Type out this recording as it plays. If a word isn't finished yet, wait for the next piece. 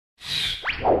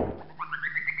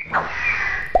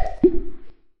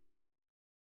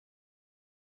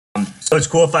So it's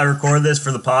cool if I record this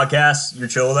for the podcast. You're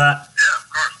chill with that? Yeah, of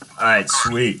course. All right,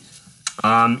 sweet.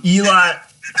 Eli. Do you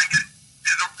think it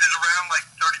is around like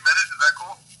 30 minutes? Is that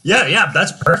cool? Yeah,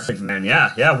 that's perfect, man.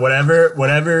 Yeah.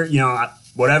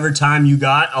 Whatever time you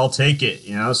got, I'll take it.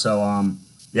 So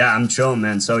yeah, I'm chilling,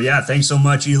 man. So yeah, thanks so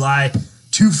much, Eli.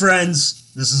 Two friends.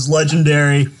 This is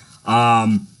legendary.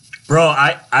 Bro,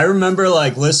 I remember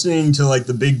like listening to like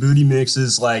the Big Booty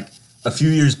mixes like a few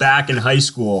years back in high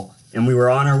school, and we were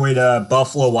on our way to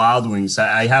Buffalo Wild Wings.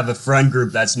 I have a friend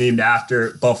group that's named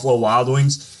after Buffalo Wild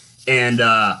Wings, and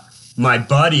my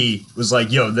buddy was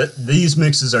like, yo, these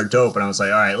mixes are dope. And I was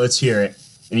like, all right, let's hear it.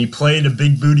 And he played a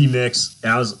Big Booty mix,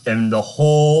 and the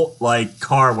whole like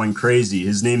car went crazy.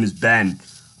 His name is Ben.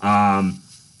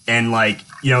 And like,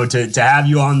 to have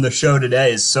you on the show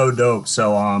today is so dope.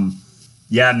 So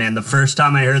yeah, man, the first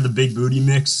time I heard the Big Booty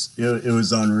mix, it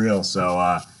was unreal.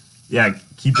 So yeah,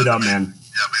 keep it up, man. Yeah, man.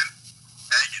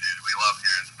 Thank you, dude. We love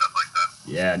hearing stuff like that.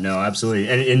 Yeah, no, absolutely.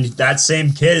 And that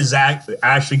same kid is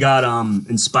actually got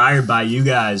inspired by you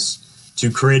guys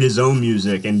to create his own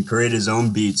music and create his own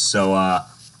beats. So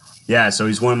yeah, so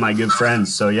he's one of my good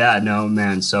friends. So yeah, no,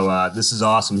 man. So this is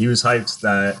awesome. He was hyped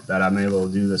that I'm able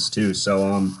to do this too.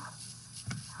 So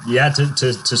yeah,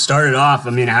 to start it off, I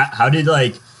mean, how did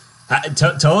like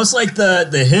tell us like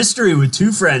the history with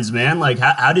Two Friends, man? Like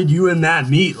how did you and Matt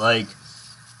meet? Like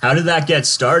how did that get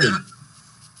started?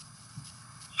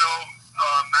 So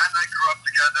Matt and I grew up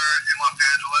together in Los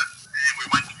Angeles, and we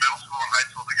went to middle school and high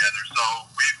school together. So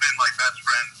we've been like best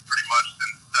friends pretty much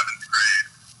since 7th grade.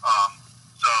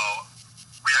 So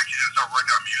we actually didn't start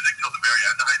working on music till the very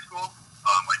end of high school,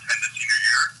 like end of senior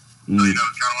year. So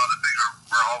it's kind of one of the things where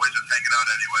we're always just hanging out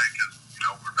anyway because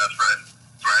we're best friends.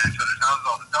 So we're at each other's houses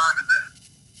all the time, and then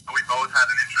we both had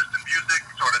an interest in music,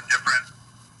 sort of different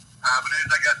avenues.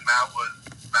 I guess Matt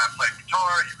played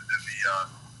guitar. He was in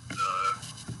the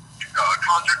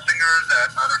concert singers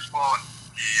at our school, and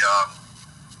he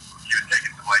was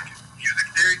taking some like music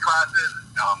theory classes.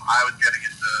 I was getting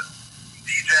into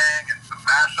DJing and some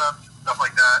mashups and stuff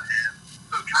like that, and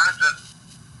so it kind of just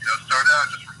started out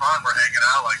just for fun. We're hanging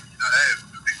out like hey, it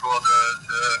would be cool to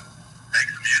make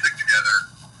some music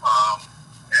together.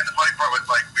 And the funny part was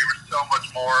like we were so much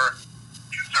more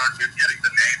concerned with getting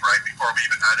the name right before we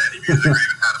even had any music or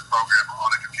even had a program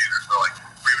on a computer. So like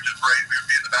we would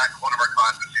be in the back of one of our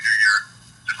classes senior year,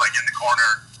 just like in the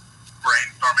corner,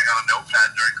 brainstorming on a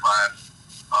notepad during class.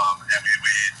 And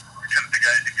we couldn't think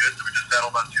of anything good, so we just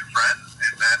settled on Two Friends.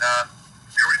 And then that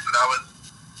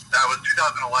was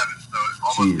 2011, so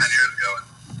almost 10 years ago, and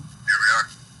here we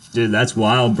are. Dude, that's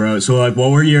wild, bro. So like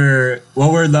what were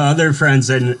the other friends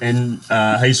in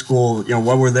high school,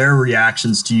 what were their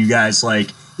reactions to you guys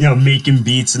like, making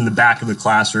beats in the back of the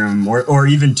classroom or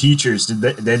even teachers? Did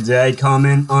they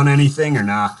comment on anything or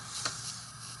not?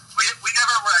 We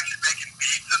never were actually making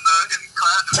beats in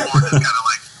class. It was more just kind of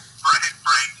like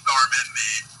brainstorming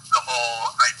the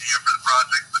whole idea for the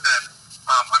project. But then,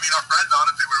 I mean, our friends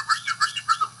honestly were super,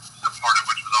 super supportive,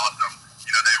 which was awesome.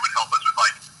 They would help us with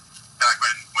like back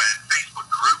when Facebook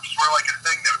groups were like a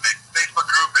thing. They would make a Facebook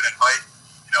group and invite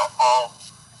all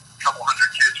couple hundred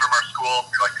kids from our school.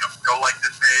 Be like, go like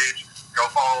this page, go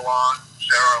follow along,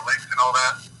 share our links and all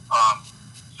that.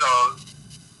 So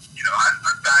I'm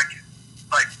back,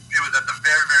 like it was at the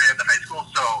very, very end of high school.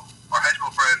 So our high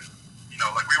school friends,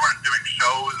 like we weren't doing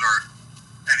shows or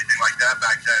anything like that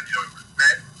back then. It was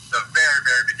the very,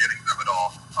 very beginnings of it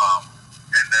all.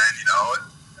 And then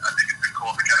I think it's been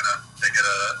cool to kind of they get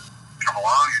to come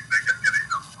along and they get to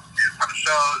see a ton of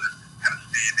shows and kind of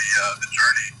see the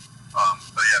journey.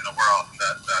 But yeah, no, we're awesome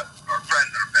that our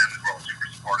friends and our families were all super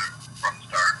supportive from the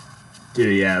start.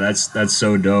 Dude, yeah, that's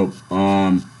so dope.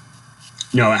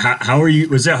 How are you?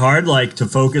 Was it hard like to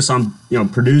focus on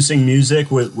producing music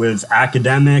with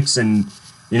academics and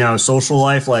social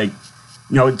life? Like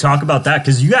talk about that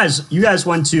because you guys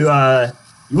went to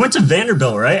you went to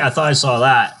Vanderbilt, right? I thought I saw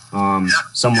that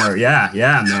somewhere. Yeah,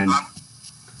 man.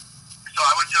 So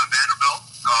I went to Vanderbilt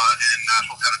in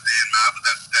Nashville, Tennessee, and Matt was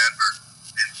at Stanford.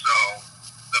 And so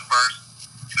the first,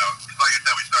 like I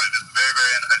said, we started at the very,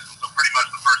 very end of high school. So pretty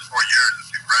much the first 4 years of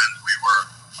Two Friends, we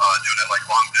were doing it like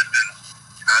long distance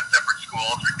at separate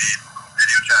schools. We'd be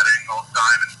video chatting all the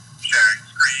time and sharing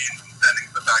screens and sending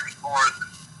stuff back and forth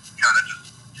and kind of just,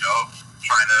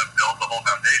 trying to build the whole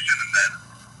foundation. And then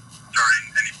during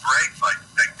any breaks, like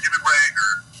Thanksgiving break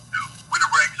or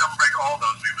winter break, summer break, all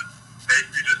those, we would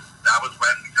basically just, that was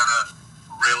when we kind of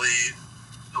really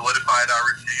solidified our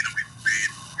routine, and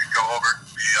we'd go over,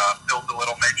 we built a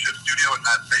little makeshift studio in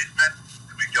Matt's basement,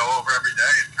 and we'd go over every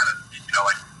day and kind of,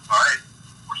 like, all right,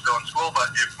 we're still in school, but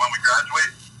when we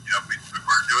graduate,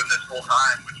 we're doing this full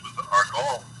time, which was our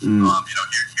goal. Here's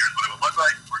what it would look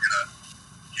like. We're gonna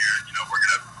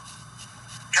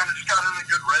kind of just got in a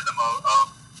good rhythm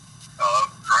of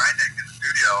grinding in the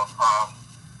studio.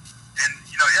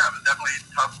 It was definitely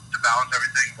tough to balance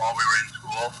everything while we were in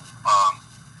school.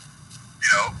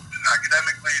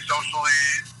 Academically, socially,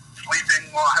 sleeping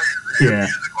wise, and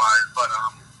music wise. But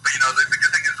the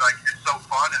good thing is like it's so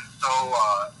fun and so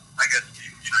I guess you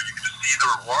can just see the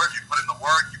reward. You put in the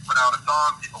work, you put out a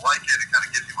song, people like it. It kind of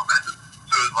gives you momentum.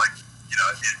 So it's like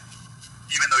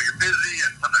even though you're busy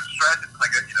and sometimes stressed, it's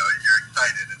like you're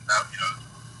excited, and that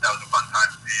was a fun time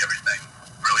to see everything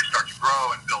really start to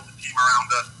grow and build a team around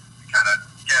us and kind of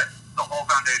get the whole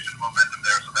foundation of momentum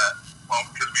there. So that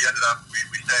because we ended up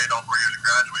we stayed all 4 years and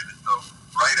graduated. So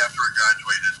right after we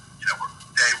graduated,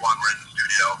 day one we're in the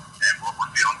studio and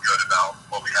we're feeling good about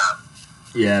what we have.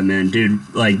 Yeah, man, dude,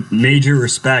 like major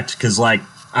respect because like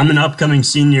I'm an upcoming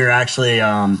senior actually.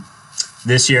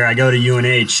 This year I go to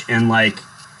UNH and like.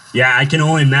 Yeah, I can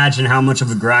only imagine how much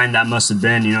of a grind that must have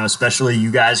been, especially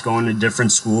you guys going to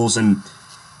different schools. And,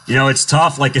 it's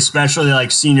tough, like, especially,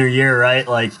 like, senior year, right?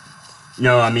 Like, you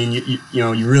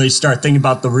really start thinking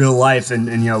about the real life.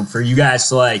 And for you guys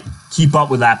to, like, keep up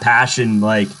with that passion,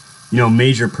 like,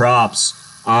 major props.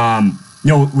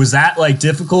 Was that, like,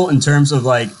 difficult in terms of,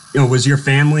 like, was your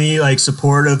family, like,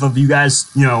 supportive of you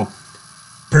guys,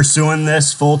 pursuing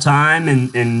this full time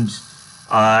and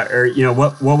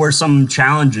what were some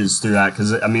challenges through that?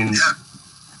 Because yeah, I mean, absolutely.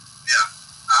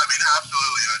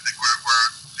 I think we're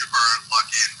super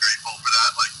lucky and grateful for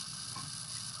that. Like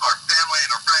our family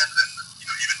and our friends and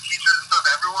even teachers and stuff.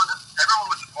 Everyone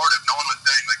was supportive. No one was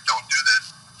saying like don't do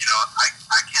this. I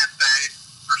can't say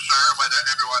for sure whether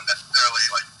everyone necessarily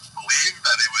like believed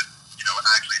that it would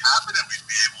actually happen and we'd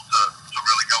be able to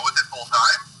really go with it full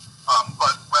time.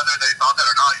 But whether they thought that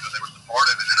or not, they were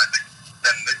supportive, and then I think.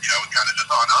 Then it was kind of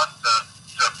just on us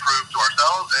to prove to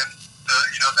ourselves and to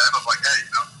them of like, hey,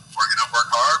 we're gonna work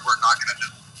hard. We're not gonna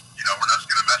just we're not just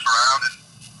gonna mess around and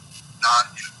not.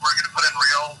 We're gonna put in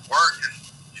real work and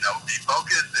be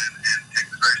focused and take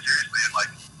this very seriously. And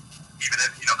like even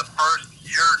if the first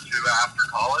year or two after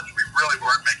college, we really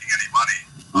weren't making any money,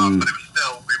 but it was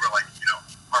still we were like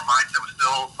our mindset was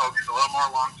still focused a little more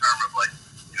long term of like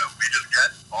we just get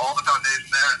all the foundation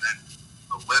there and then.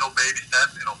 Little baby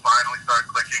steps, it'll finally start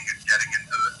clicking and getting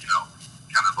into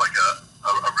kind of like a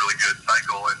really good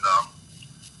cycle. And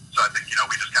so I think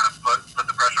we just kind of put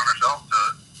the pressure on ourselves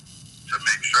to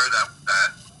make sure that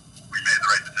we made the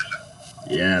right decision.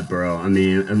 Yeah, bro. I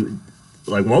mean,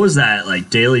 like, what was that like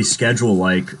daily schedule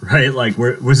like? Right? Like,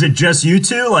 was it just you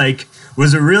two? Like,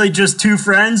 was it really just two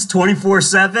friends,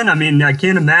 24/7? I mean, I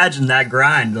can't imagine that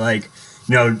grind. Like,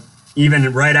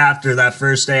 even right after that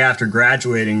first day after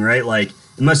graduating, right? Like.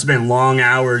 It must have been long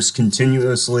hours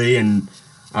continuously, and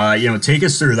take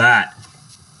us through that.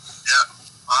 Yeah,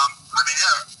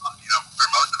 for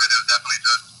most of it was definitely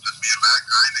just me and Matt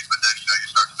grinding, but then you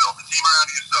start to build a team around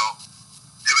you. So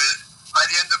it was by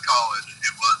the end of college,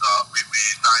 it was we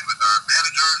signed with our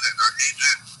managers and our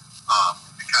agent.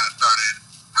 We kind of started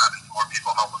having more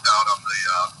people help us out on the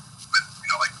with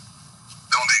like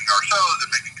filming our shows and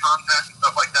making content and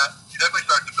stuff like that. You definitely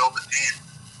start to build a team.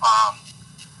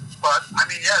 But I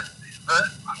mean,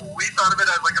 we thought of it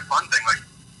as like a fun thing. Like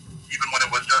even when it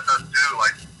was just us two,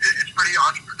 like it's pretty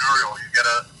entrepreneurial. You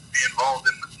gotta be involved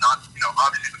in not,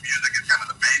 obviously the music is kind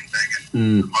of the main thing and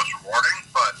the most rewarding,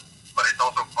 but it's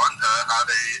also fun to have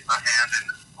a hand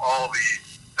in all the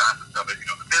facets of it.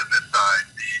 The business side,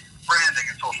 the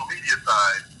branding and social media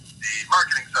side, the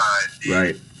marketing side, the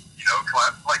right.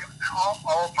 Like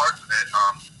all parts of it.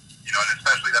 And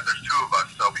especially that there's two of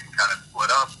us, so we can kind of split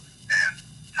up and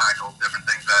tackle different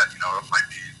things that might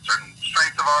be certain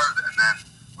strengths of ours, and then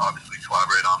obviously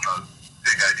collaborate on the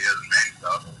big ideas and main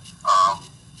stuff.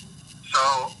 So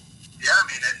yeah, I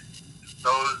mean,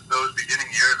 those beginning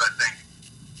years, I think,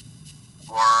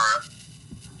 were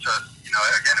just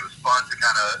again, it was fun to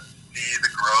kind of see the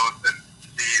growth and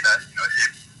see that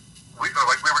we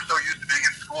were so used to being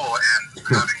in school and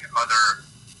having other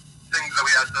things that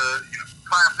we had to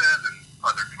classes and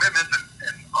other commitments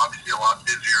and obviously a lot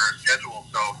busier schedule.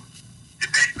 So it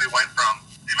basically went from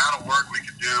the amount of work we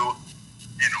could do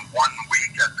in 1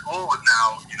 week at school was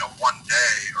now, one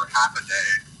day or half a day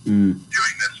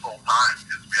doing this full time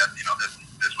because we had,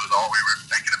 this was all we were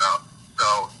thinking about.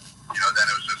 So, then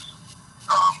it was just,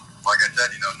 like I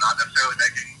said, not necessarily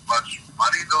making much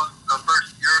money the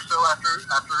first year or so after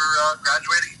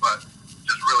graduating, but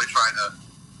just really trying to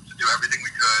do everything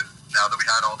we could now that we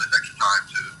had all this extra time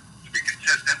to be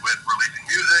consistent with releasing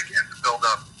music and to build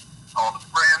up all the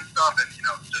brand stuff and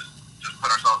just put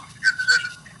ourselves in a good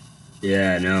position.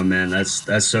 Yeah, no, man,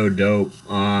 that's so dope.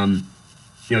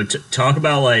 Talk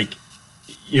about like,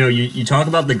 you talk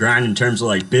about the grind in terms of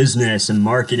like business and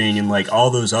marketing and like all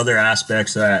those other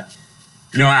aspects that,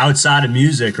 outside of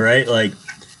music, right? Like,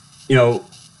 you know,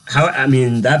 how, I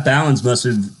mean, that balance must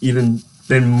have even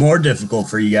been more difficult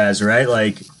for you guys, right?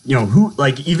 Like, who,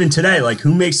 like, even today, like,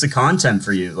 who makes the content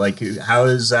for you? Like, how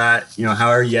is that, how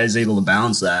are you guys able to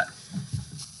balance that?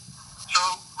 So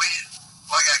we,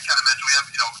 like I kind of mentioned, we have,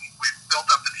 we've built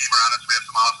up the team around us. We have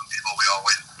some awesome people we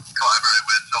always collaborate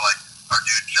with. So like our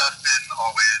dude Justin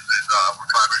always is, we're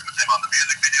collaborating with him on the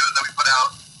music videos that we put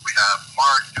out. We have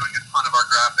Mark doing a ton of our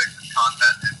graphics and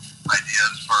content and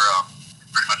ideas for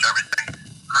pretty much everything.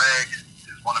 Greg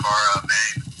is one of our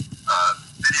main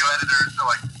video editors. So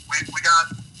like we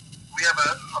have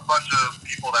a bunch of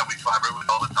people that we collaborate with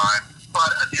all the time. But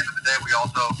at the end of the day, we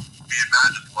also, me and Matt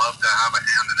just love to have a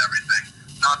hand in everything.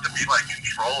 Not to be like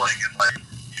controlling and like,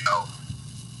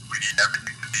 we need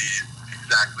everything to be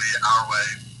exactly our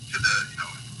way to the,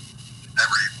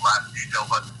 every last detail.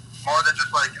 But more than just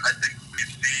like, I think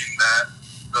we've seen that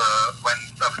when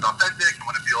stuff is authentic and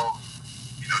when it feels,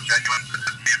 genuine, so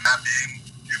just me and Matt being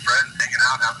two friends, hanging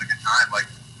out, having a good time. Like,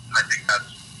 I think that's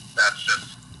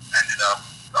just ended up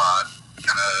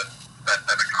kind of that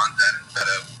type of content instead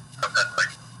of stuff that's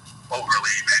like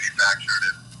overly manufactured,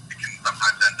 and it can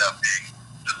sometimes end up being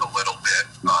just a little bit,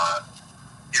 not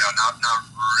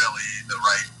really the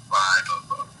right vibe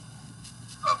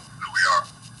of who we are.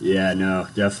 Yeah, no,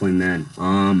 definitely, man.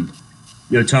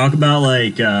 Talk about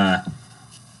like,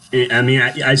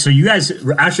 so you guys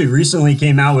actually recently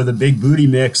came out with a Big Booty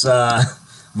Mix,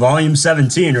 Volume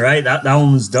 17, right? That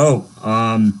one was dope.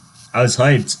 I was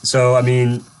hyped. So, I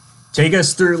mean, take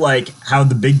us through like how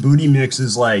the Big Booty Mix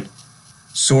is like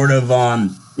sort of,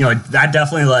 that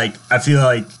definitely like, I feel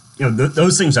like,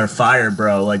 those things are fire,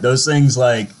 bro. Like those things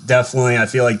like definitely, I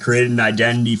feel like created an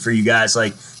identity for you guys.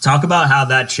 Like talk about how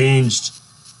that changed,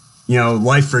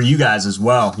 life for you guys as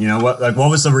well. What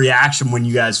was the reaction when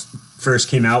you guys first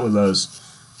came out with those?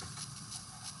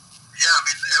 Yeah, I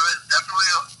mean, it was definitely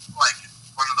like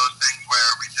one of those things where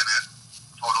we didn't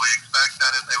totally expect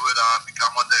that they would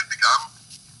become what they've become.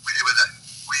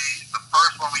 The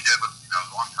first one we did was, a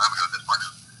long time ago at this point. It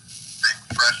was, I think,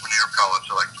 freshman year of college,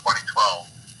 so like 2012.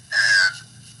 And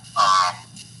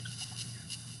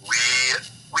we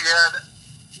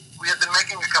had been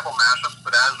making a couple mashups,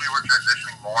 but as we were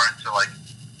transitioning more into like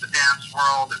the dance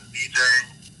world and DJing,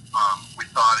 we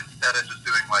thought instead of just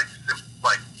doing like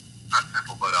not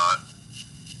simple, but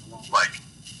like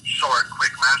short,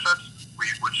 quick mashups, we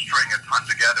would string a ton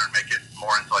together and make it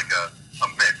more into like a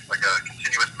mix, like a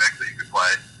continuous mix that you could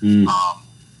play. And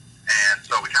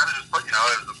so we kind of just put, it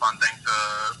was a fun thing to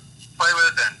play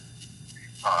with, and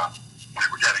we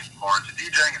were getting more into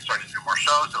DJing and starting to do more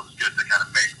shows, so it was good to kind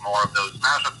of make more of those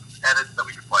mashups and edits that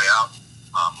we could play out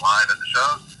live at the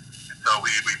shows. And so we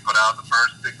put out the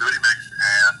first Big Booty Mix,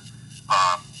 and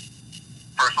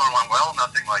first one went well,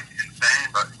 nothing like insane,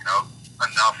 but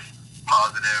enough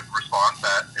positive response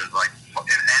that it was like,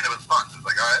 and it was fun. It was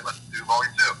like, all right, let's do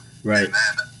volume 2. Right. And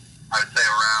then I would say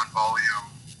around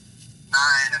volume 9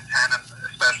 and 10, and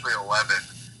especially 11,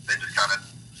 they just kind of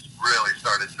really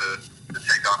started to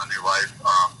take on a new life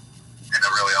in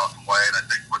a really awesome way. And I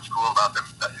think what's cool about them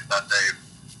is that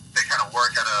they kind of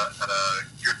work at a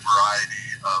good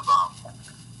variety of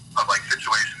like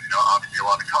situations. Obviously a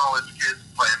lot of college kids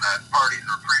playing at parties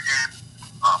or pregame.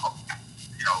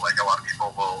 Like a lot of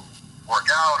people will work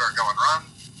out or go and run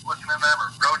listening to them, or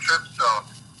road trips. So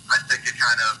I think it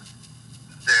kind of,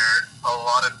 there's a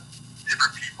lot of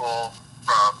different people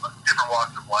from different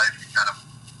walks of life. You kind of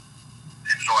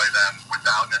enjoy them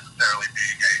without necessarily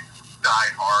being a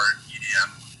die-hard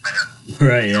EDM fan.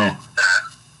 Right, yeah.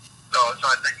 So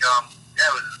I think,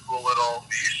 it was a cool little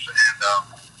niche, and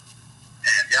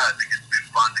yeah, I think it's been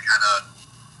fun to kind of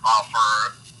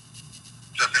offer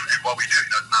just in what we do.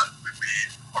 It's not,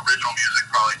 original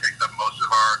music probably takes up most of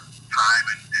our time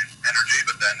and energy,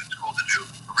 but then it's cool to do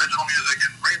original music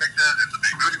and remixes and the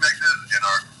Big Booty Mixes and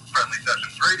our Friendly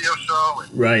Sessions radio show and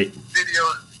right.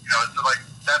 videos. So like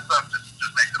that stuff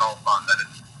just makes it all fun. That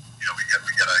it's, we get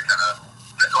a kind of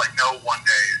like no one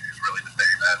day is really the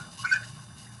same as the next.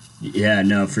 Yeah,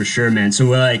 no, for sure, man.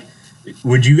 So like,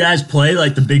 would you guys play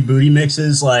like the Big Booty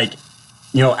Mixes like,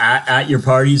 at your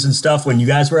parties and stuff when you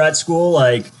guys were at school?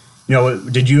 Like,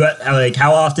 did you like,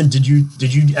 how often did you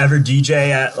ever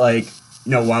DJ at like,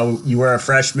 while you were a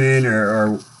freshman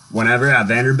or whenever at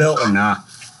Vanderbilt or not?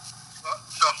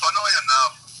 So funnily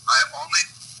enough,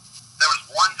 there was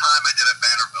one time I did at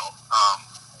Vanderbilt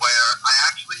where I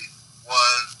actually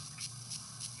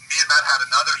me and Matt had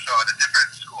another show at a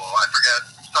different school. I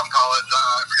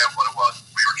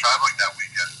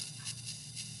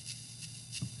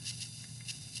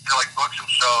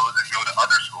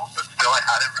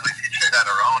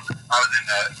I was in,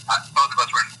 both of us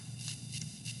were in,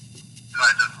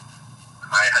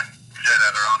 and I had DJ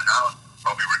at our own house,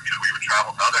 but we would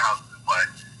travel to other houses and play.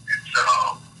 And so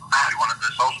one of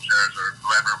the social chairs or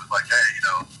whoever was like, hey,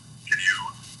 can you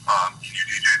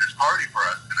DJ this party for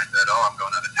us? And I said, oh, I'm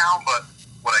going out of town, but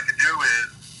what I could do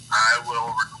is I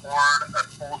will record a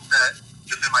full set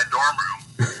just in my dorm room,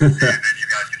 and then you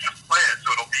guys can just play it.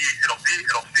 So it'll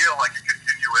feel like a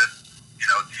continuous,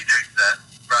 DJ set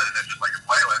rather than just like a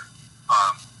playlist.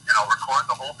 And I'll record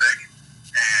the whole thing,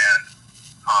 and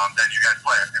then you guys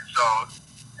play it. And so,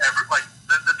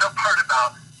 the tough part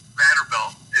about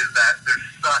Vanderbilt is that there's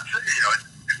such,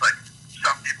 it's like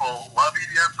some people love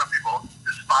EDM, some people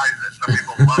despise it. Some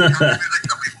people love country music,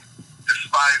 some people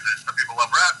despise it. Some people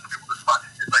love rap, some people despise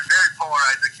it. It's like very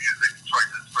polarizing music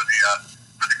choices for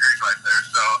the Greek life there.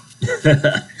 So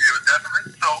it was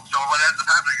definitely so what ends up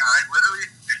happening, I literally,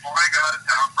 before I go out of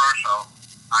town for our show,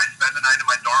 I spend the night in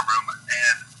my dorm room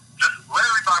and just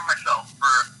literally by myself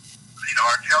for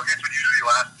our tailgates would usually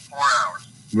last 4 hours.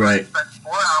 Right. I spent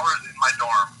 4 hours in my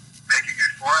dorm making a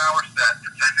 4-hour set,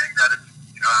 pretending that it's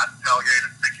at the tailgate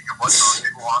and thinking of what songs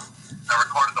people want. And I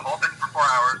recorded the whole thing for 4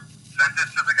 hours, sent it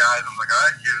to the guys. I was like, all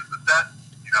right, here's the set.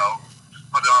 Just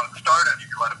put it on at the start, and you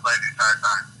can let it play the entire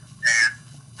time. And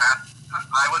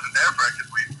I wasn't there for it because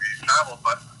we traveled,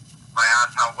 but I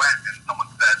asked how it went, and someone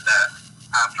said that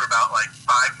after about 5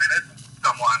 minutes,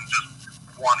 someone just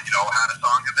had a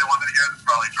song that they wanted to hear, that's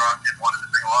probably drunk and wanted to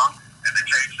sing along, and they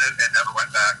changed it and never went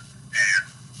back. And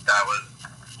that was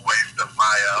a waste of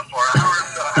my 4 hours.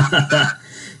 So after that,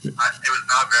 it was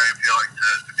not very appealing to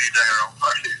DJ our own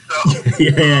party. So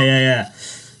yeah.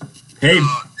 Hey.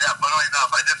 Funnily enough,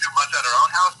 I didn't do much at our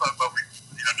own house, but we,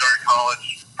 during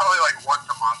college, probably once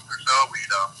a month or so,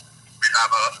 we'd have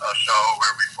a show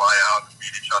where we fly out and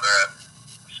meet each other at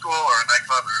school or a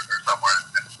nightclub or somewhere.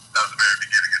 And that was the very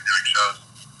beginning of doing shows.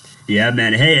 Yeah,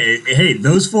 man. Hey,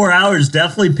 those 4 hours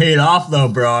definitely paid off, though,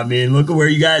 bro. I mean, look at where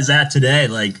you guys at today.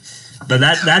 But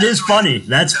that is funny.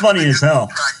 That's funny as hell.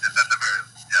 Practice at the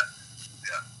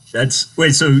very,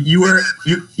 Wait. So you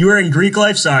were in Greek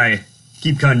life? Sorry,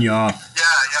 keep cutting you off. Yeah.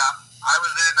 I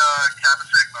was in Kappa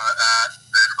Sigma at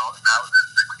Vanderbilt, and that was in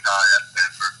Sigma Chi at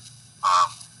Stanford.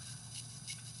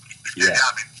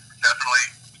 I mean, definitely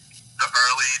the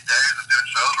early days of doing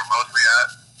shows were mostly at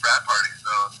frat parties.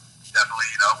 So definitely,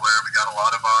 where we got a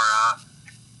lot of our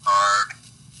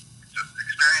just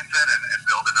experiencing and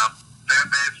building up fan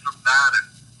base from that, and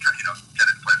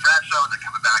getting to play frat show, and then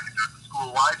coming back and doing the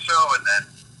school-wide show, and then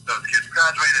those kids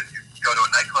graduate, and you go to a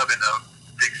nightclub in a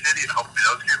big city, and hopefully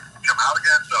those kids come out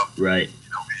again. So right.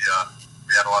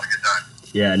 We had a lot of good times.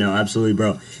 Yeah, no, absolutely,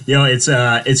 bro.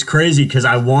 It's crazy because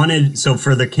I wanted, so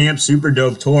for the Camp Super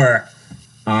Dope tour,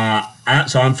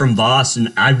 so I'm from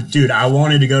Boston. I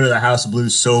wanted to go to the House of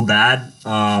Blues so bad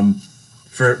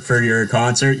for your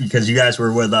concert because you guys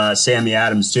were with Sammy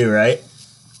Adams too, right?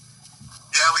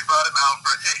 Yeah, we brought him out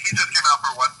he just came out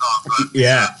for one song. But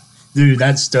yeah, dude,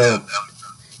 that's dope.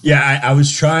 Yeah, I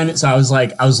was trying it. So I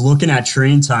was looking at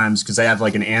train times because I have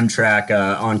an Amtrak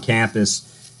on campus,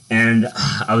 and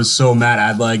I was so mad.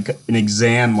 I had an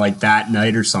exam that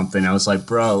night or something. I was like,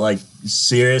 bro,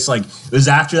 serious? It was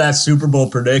after that Super Bowl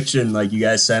prediction you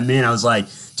guys sent me, and I was like,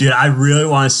 dude, I really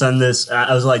want to send this.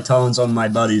 I was telling some of my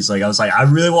buddies, I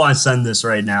really want to send this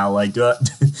right now.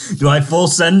 Do I full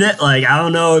send it? I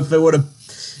don't know if it would have.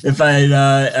 If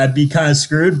I'd be kind of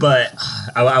screwed, but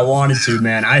I wanted to,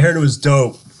 man. I heard it was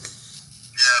dope.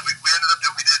 Yeah, we ended up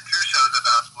we did 2 shows at the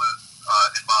House of Blues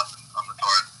in Boston on the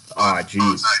tour. Oh, jeez.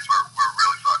 Those nights were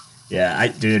really fun. Yeah,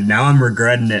 dude, now I'm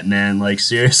regretting it, man.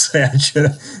 Seriously, I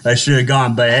should have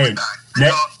gone. But hey, I know the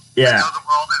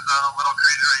world is a little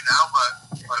crazy right now, but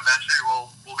eventually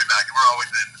we'll be back. And we're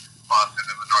always in Boston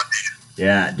in the Northeast.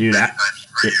 Yeah, dude. Many times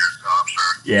per year, so I'm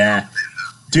sure. Yeah.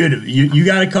 Dude, you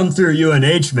got to come through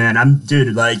UNH, man.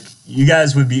 You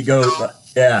guys would be yeah.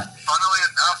 Funnily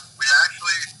enough,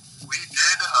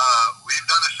 we've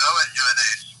done a show at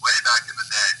UNH way back in the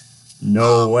day.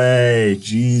 No way,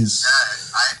 jeez.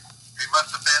 Yeah, it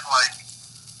must have been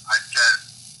I'd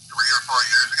guess 3 or 4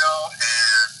 years ago,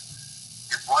 and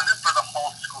it wasn't for the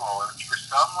whole school. It was for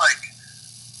some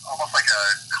almost like a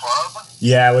club.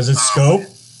 Yeah, was it Scope?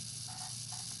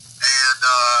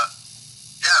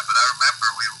 But I remember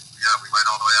we went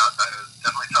all the way out. It was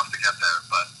definitely tough to get there,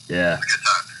 but yeah, it was a good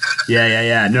time.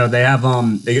 Yeah. No, they have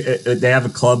they have a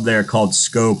club there called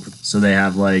Scope. So they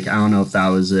have I don't know if that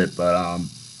was it, but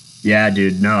yeah,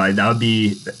 dude. No, that would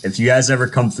be if you guys ever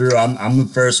come through. I'm the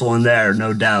first one there,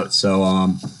 no doubt.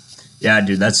 So yeah,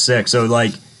 dude, that's sick. So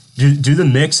do the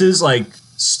mixes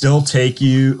still take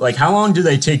you how long do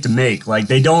they take to make?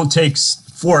 They don't take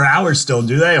 4 hours still,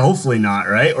 do they? Hopefully not,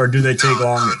 right? Or do they take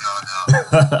longer? No.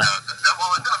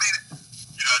 Well, I mean, it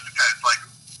depends. Like,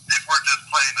 if we're just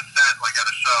playing a set, like at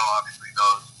a show, obviously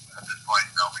those, at this point,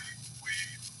 we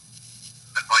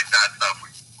like that stuff,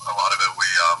 a lot of it,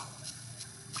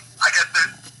 I guess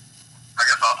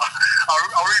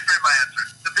I'll rephrase my answer.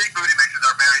 The big booty mixes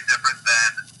are very different than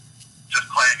just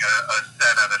playing a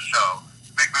set at a show.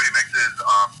 Big booty mixes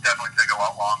definitely take a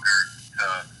lot longer to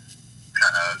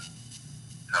kind of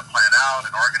to plan out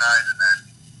and organize and then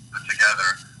put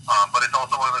together. But it's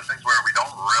also one of those things where we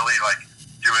don't really like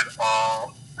do it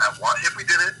all at once. If we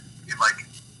did it in like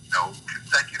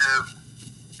consecutive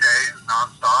days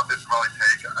nonstop, it'd probably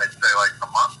take, I'd say, like a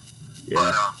month. Yeah.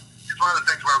 But it's one of the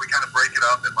things where we kind of break it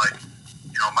up and like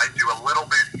might do a little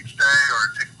bit each day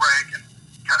or take a break and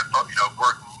kind of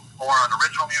work more on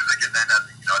original music, and then at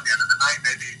the end of the night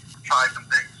maybe try some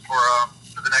things for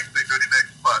the next big booty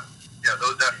mix. But yeah,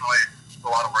 those definitely, a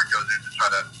lot of work goes in to try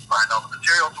to find all the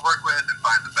material to work with and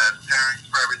find the best pairings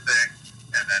for everything,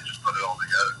 and then just put it all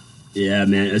together. Yeah,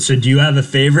 man. So do you have a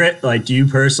favorite? Like, do you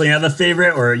personally have a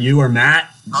favorite, or you or Matt?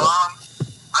 I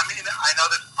mean, I know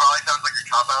this probably sounds like a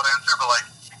cop-out answer, but like,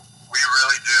 we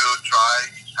really do try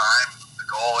each time. The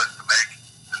goal is to make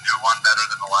the new one better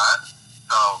than the last.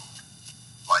 So,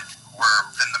 like, we're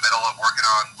in the middle of working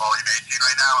on volume 18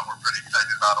 right now, and we're pretty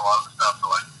excited about a lot of the stuff. So,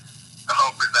 like, the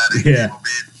hope is that 18 will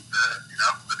be the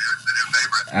new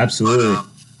favorite. Absolutely.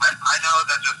 But, I know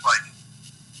that just like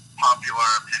popular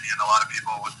opinion, a lot of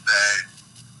people would say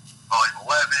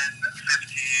volume 11, 15,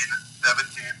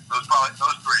 17. Those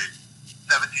three,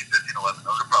 17, 15, 11.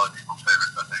 Those are probably people's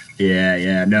favorites, I think.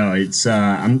 Yeah. No, it's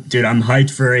I'm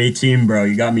hyped for 18, bro.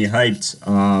 You got me hyped.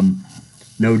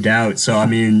 No doubt. So I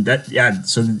mean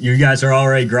so you guys are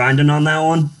already grinding on that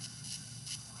one?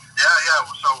 Yeah.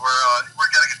 So we're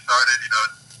getting it started,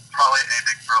 probably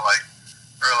aiming for like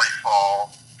early fall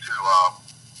to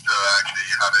actually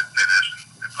have it finished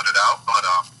and put it out. But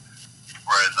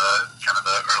we're in the kind of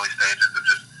the early stages of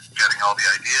just getting all the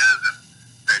ideas and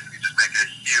basically just make a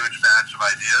huge batch of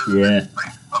ideas. Yeah. Like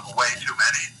of way too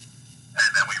many, and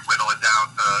then we whittle it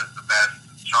down to the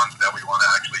best chunk that we want to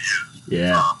actually use.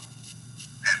 Yeah.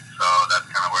 And so that's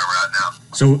kind of where we're at now.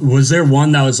 So was there one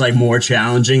that was like more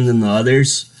challenging than the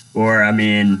others? Or I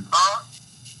mean,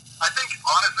 I think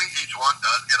honestly each one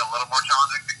does get a little more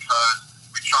challenging because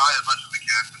we try as much as we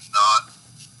can to not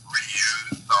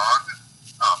reuse songs.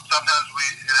 Sometimes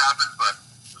it happens, but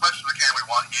as much as we can, we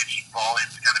want each volume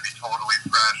to kind of be totally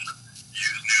fresh and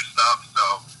use new stuff.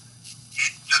 So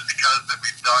just because that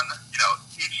we've done,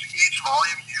 each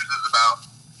volume uses about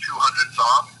 200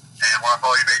 songs, and we're on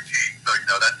volume 18, so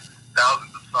that's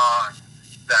thousands of songs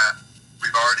that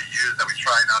we've already used that we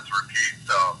try not to repeat.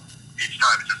 So each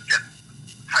time it just gets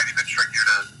a tiny bit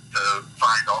trickier to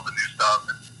find all the new stuff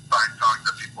and find songs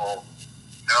that people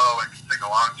know and can sing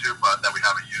along to, but that we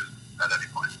haven't used at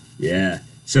any point. Yeah.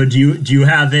 So do you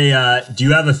have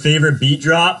a favorite beat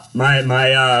drop?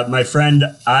 My friend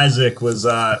Isaac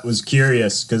was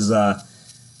curious because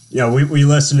we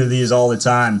listen to these all the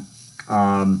time.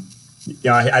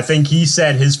 I think he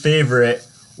said his favorite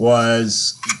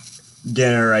was,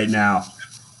 getting it right now.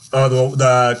 Oh,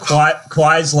 the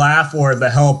Kawhi's Laugh or the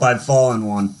Help I've Fallen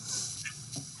one. Yeah,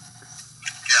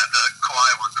 the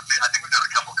Kawhi one. I think we got a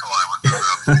couple Kawhi ones.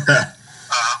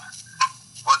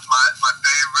 What's my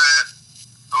favorite?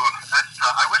 Oh, that's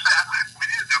tough. I wish we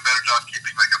need to do a better job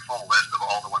keeping like a full list of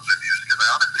all the ones I've used, because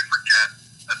I honestly forget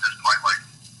at this point. Like,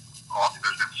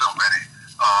 there's been so many.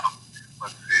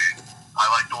 Let's see. I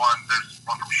like there's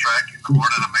one from Shrek. In the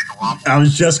morning I make a waffle. I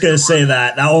was just gonna say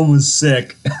that. That one was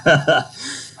sick. And then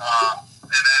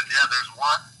there's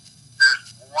one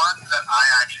that I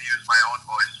actually use my own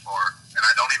voice for, and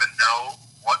I don't even know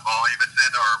what volume it's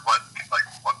in or what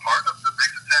part of the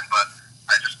mix it's in, but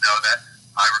I just know that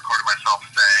I recorded myself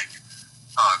saying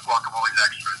guacamole's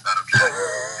extra, is that okay?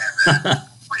 And then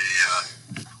we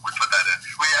put that in.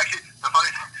 We actually, the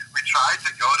funny thing, we tried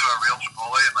to go to a real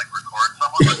Chipotle and record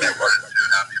someone, but they weren't too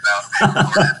happy about being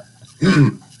recorded.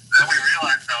 Then we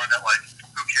realized that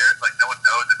who cares? No one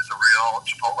knows if it's a real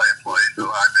Chipotle employee, so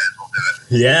I may as well do it.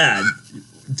 Yeah.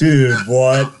 Dude,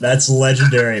 what? That's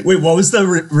legendary. Wait, what was the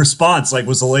response?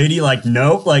 Was the lady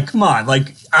nope? Come on.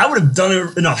 I would have done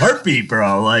it in a heartbeat,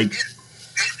 bro. She went,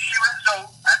 so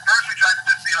at first we tried to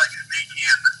just be sneaky,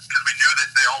 and because we knew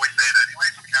that they always say it anyway,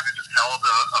 so we kind of just held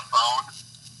a phone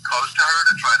close to her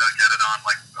to try to get it on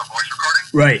a voice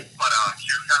recording. Right. But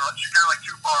she was kind of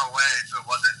too far away, so it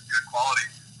wasn't good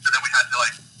quality. So then we had to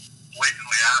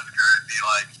blatantly ask her and be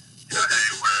hey,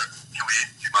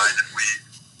 do you mind if we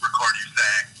record you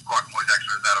saying guacamole's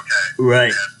extra, is that okay?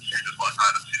 Right. And she just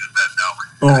said no.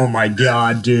 Oh my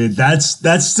god, dude. That's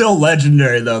still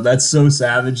legendary though. That's so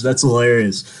savage. That's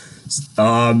hilarious.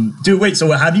 Dude, wait, so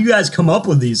how do you guys come up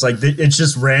with these? Like it's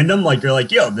just random? Like you're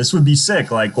like, yo, this would be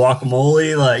sick, like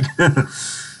guacamole, like I mean,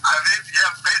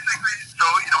 yeah, basically, so,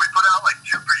 we put out like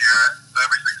 2 per year, so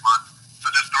every 6 months.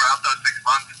 So just throughout those 6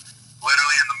 months,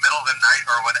 literally in the middle of the night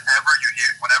or whenever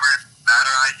Matt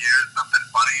or I hear something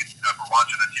funny, if we're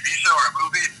watching a TV show or a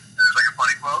movie and there's like a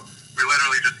funny quote, we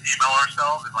literally just email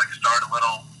ourselves and like start a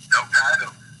little notepad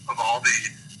of all the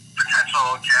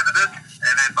potential candidates.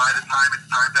 And then by the time it's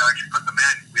time to actually put them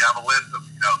in, we have a list of,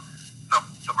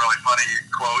 some really funny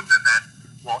quotes, and then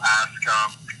we'll ask,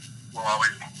 we'll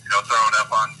always, throw it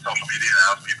up on social media and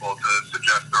ask people to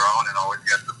suggest their own, and always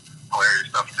get some hilarious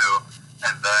stuff too.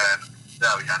 And then,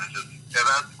 yeah, we kind of just,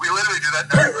 we literally do that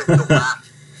every the last,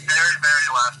 very, very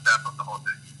last step of the whole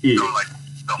thing. Yeah. So, like,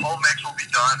 the whole mix will be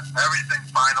done,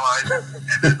 everything's finalized,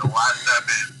 and then the last step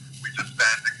is we just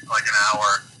spend like an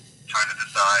hour trying to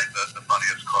decide the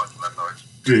funniest quotes. That's always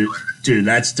dude,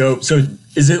 that's dope. So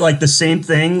is it like the same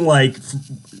thing, like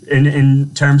in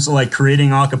terms of like creating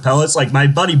acapellas? Like my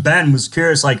buddy Ben was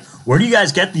curious, like where do you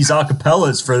guys get these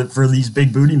acapellas for these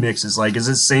big booty mixes? Like is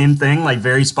it the same thing, like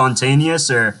very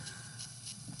spontaneous, or?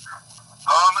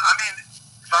 I mean,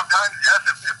 sometimes yes.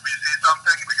 If we see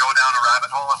something, we go down a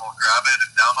rabbit hole and we'll grab it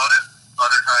and download it.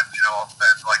 Other times, I'll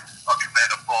spend I'll commit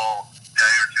a full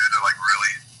day or two to like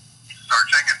really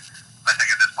searching. And I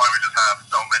think at this point we just have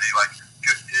so many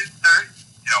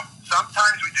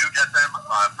sometimes we do get them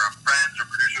from friends or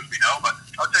producers we know, but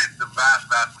I would say the vast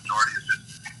majority is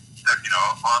just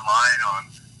online on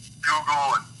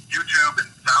Google and YouTube and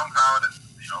SoundCloud and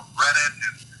Reddit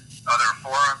and other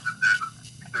forums. And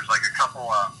there's like a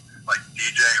couple like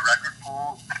DJ record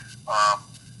pools.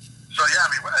 So yeah, I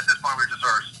mean at this point we just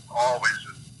are always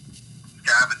just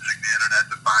scavenging the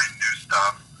internet to find new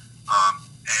stuff,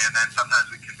 and then sometimes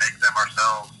we can make them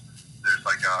ourselves. There's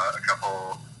like a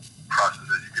couple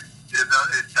processes you could. It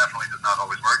definitely does not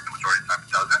always work. The majority of the time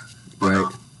it doesn't. Right.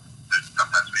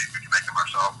 Sometimes we can make them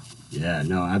ourselves. Yeah,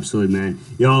 no, absolutely, man.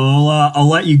 I'll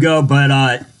let you go, but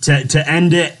to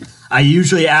end it, I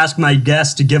usually ask my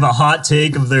guests to give a hot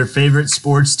take of their favorite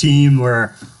sports team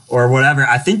or whatever.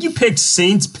 I think you picked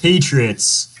Saints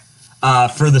Patriots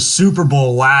for the Super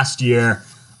Bowl last year.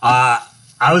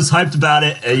 I was hyped about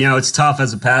it. It's tough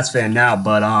as a Pats fan now,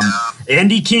 but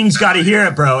Andy King's got to hear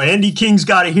it, bro. Andy King's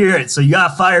got to hear it, so you got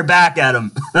to fire back at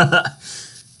him. All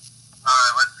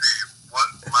right, let's see. What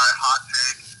my hot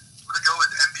take? I'm gonna go with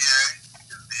NBA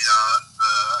because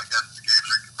I guess the games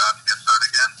are about to get started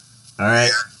again. All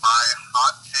right. And my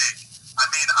hot take. I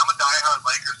mean, I'm a diehard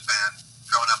Lakers fan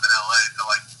growing up in LA, so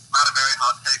like, not a very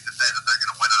hot take to say that they're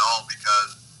gonna win it all because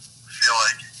I feel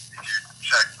like if you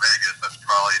check Vegas, that's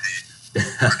probably the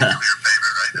your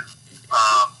favorite right now.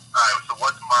 All right, so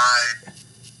what's my...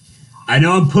 I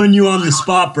know I'm putting you on the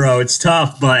spot, bro. It's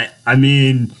tough, but I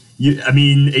mean,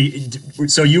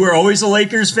 so you were always a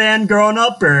Lakers fan growing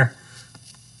up, or?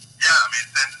 Yeah, I mean,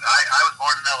 since I was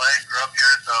born in LA and grew up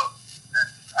here, so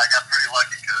I got pretty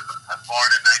lucky because I was born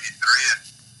in '93, and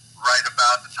right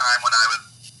about the time when I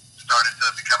was starting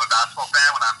to become a basketball fan,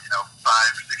 when I'm 5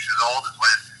 or 6 years old, is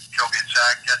when Kobe and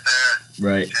Shaq get there, and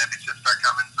Right. championships start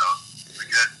coming. So it's a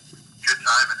good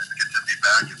time, and it's good to be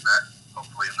back in that,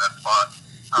 hopefully in that spot.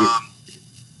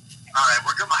 All right,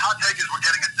 my hot take is we're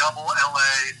getting a double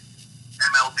LA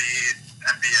MLB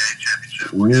NBA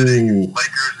championship. We're getting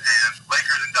Lakers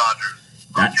and Dodgers.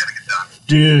 We're getting it done.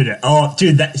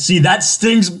 Dude, that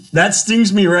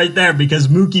stings me right there because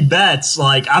Mookie Betts,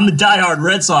 like, I'm a diehard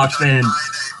Red Sox fan. Signed a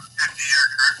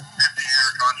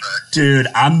 50-year contract. Dude,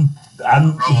 I'm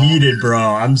heated,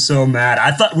 bro. I'm so mad.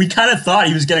 We kind of thought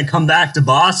he was gonna come back to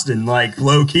Boston, like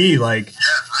low key, like.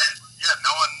 Yeah,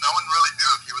 no one really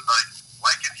knew if he would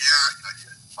like it here,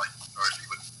 or if he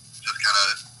would just kind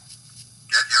of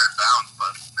get here and bounce.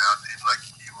 But now it seems like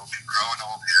he will be growing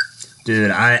old here.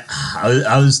 Dude,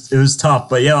 it was tough,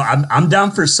 but I'm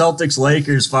down for Celtics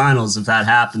Lakers finals if that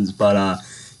happens. But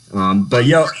Unfortunately,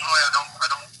 I don't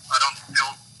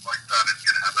feel like that it's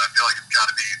gonna happen. I feel like it's got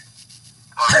to be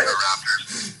the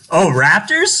Raptors. Oh,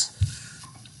 Raptors?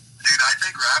 Dude, I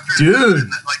think Raptors. Dude.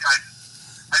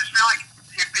 I just feel like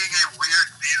it being a weird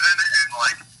season and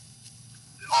like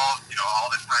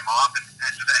all this time off and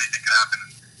just anything could happen.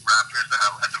 Raptors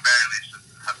at the very least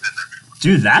have been there before.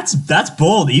 Dude, that's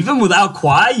bold. Even without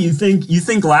Kawhi, you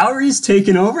think Lowry's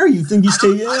taking over? You think he's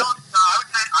taking it? I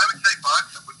would say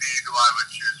Bucks would be who I would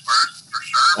choose first for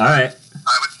sure. All right.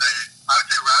 I would say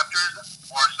Raptors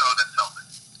more so than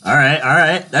Celtics. All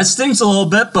right. That stinks a little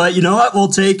bit, but you know what? We'll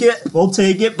take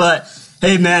it. But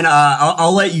hey, man,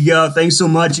 I'll let you go. Thanks so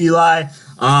much, Eli.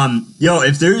 Yo,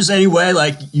 if there's any way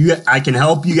like I can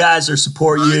help you guys or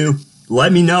support you,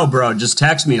 let me know, bro. Just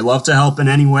text me. I'd love to help in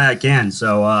any way I can.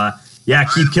 So, yeah,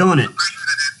 keep killing it. Appreciate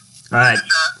it, dude. All right. Have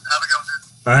a good one,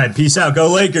 dude. All right. Peace out.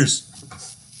 Go Lakers.